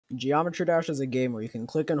Geometry Dash is a game where you can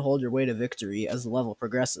click and hold your way to victory as the level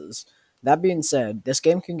progresses. That being said, this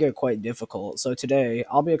game can get quite difficult, so today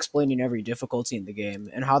I'll be explaining every difficulty in the game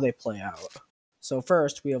and how they play out. So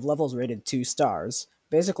first, we have levels rated 2 stars.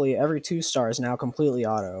 Basically, every 2 stars is now completely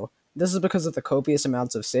auto. This is because of the copious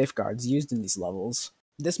amounts of safeguards used in these levels.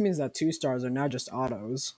 This means that 2 stars are now just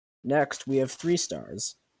autos. Next, we have 3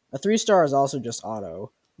 stars. A 3 star is also just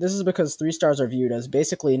auto. This is because 3 stars are viewed as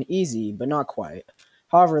basically an easy, but not quite.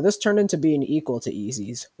 However, this turned into being equal to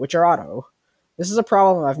easies, which are auto. This is a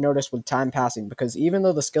problem I've noticed with time passing because even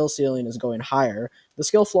though the skill ceiling is going higher, the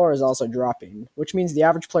skill floor is also dropping, which means the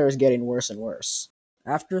average player is getting worse and worse.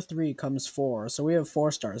 After 3 comes 4, so we have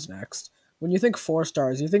 4 stars next. When you think 4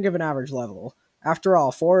 stars, you think of an average level. After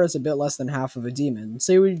all, 4 is a bit less than half of a demon,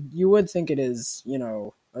 so you would think it is,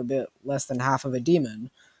 a bit less than half of a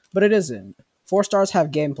demon, but it isn't. 4 stars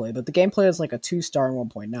have gameplay, but the gameplay is like a 2 star and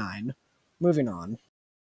 1.9. Moving on.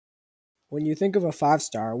 When you think of a 5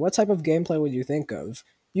 star, what type of gameplay would you think of?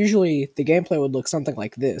 Usually, the gameplay would look something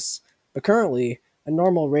like this, but currently, a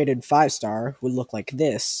normal rated 5 star would look like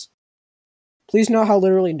this. Please note how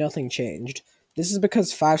literally nothing changed. This is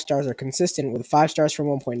because 5 stars are consistent with 5 stars from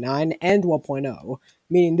 1.9 and 1.0,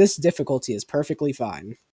 meaning this difficulty is perfectly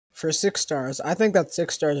fine. For 6 stars, I think that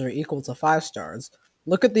 6 stars are equal to 5 stars.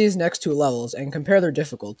 Look at these next 2 levels and compare their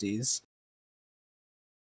difficulties.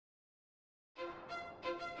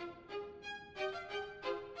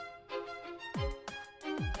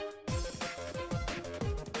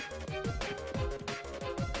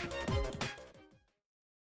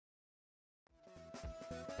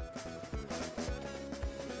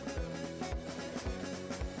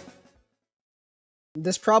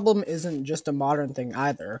 This problem isn't just a modern thing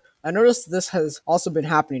either. I noticed this has also been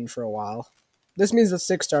happening for a while. This means that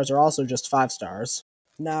 6 stars are also just 5 stars.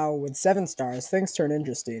 Now, with 7 stars, things turn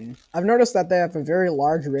interesting. I've noticed that they have a very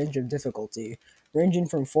large range of difficulty, ranging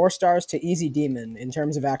from 4 stars to easy demon in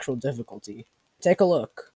terms of actual difficulty. Take a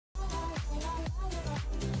look.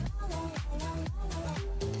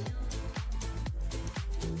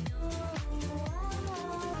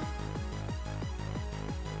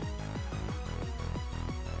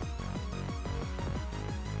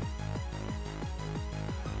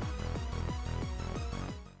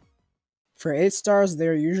 For 8 stars, they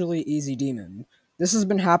are usually easy demon. This has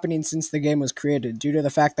been happening since the game was created due to the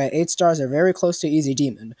fact that 8 stars are very close to easy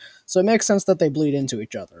demon, so it makes sense that they bleed into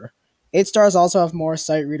each other. 8 stars also have more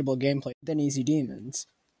sight-readable gameplay than easy demons.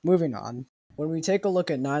 Moving on. When we take a look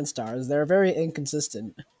at 9 stars, they are very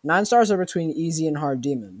inconsistent. 9 stars are between easy and hard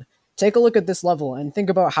demon. Take a look at this level and think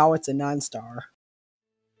about how it's a 9 star.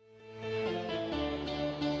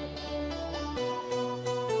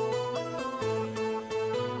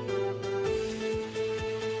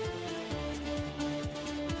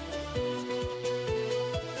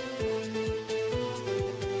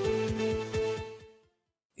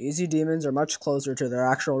 Easy demons are much closer to their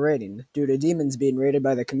actual rating, due to demons being rated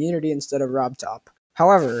by the community instead of RobTop.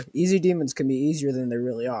 However, easy demons can be easier than they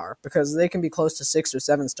really are, because they can be close to 6 or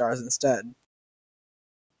 7 stars instead.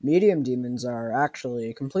 Medium demons are,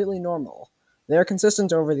 actually, completely normal. They are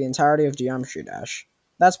consistent over the entirety of Geometry Dash.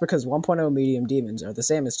 That's because 1.0 medium demons are the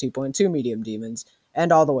same as 2.2 medium demons,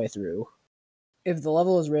 and all the way through. If the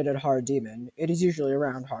level is rated hard demon, it is usually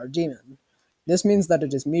around hard demon. This means that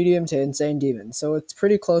it is medium to insane demon, so it's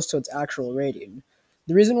pretty close to its actual rating.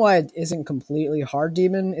 The reason why it isn't completely hard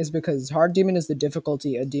demon is because hard demon is the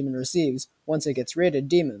difficulty a demon receives once it gets rated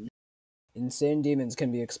demon. Insane demons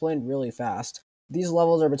can be explained really fast. These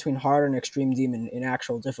levels are between hard and extreme demon in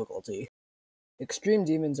actual difficulty. Extreme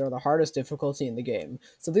demons are the hardest difficulty in the game,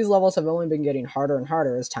 so these levels have only been getting harder and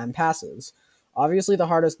harder as time passes. Obviously the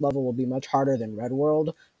hardest level will be much harder than Red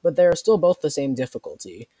World, but they are still both the same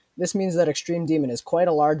difficulty. This means that Extreme Demon is quite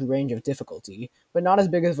a large range of difficulty, but not as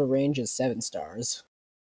big of a range as 7 stars.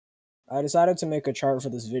 I decided to make a chart for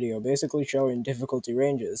this video basically showing difficulty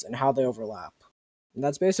ranges and how they overlap. And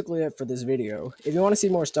that's basically it for this video. If you want to see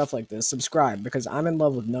more stuff like this, subscribe because I'm in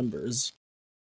love with numbers.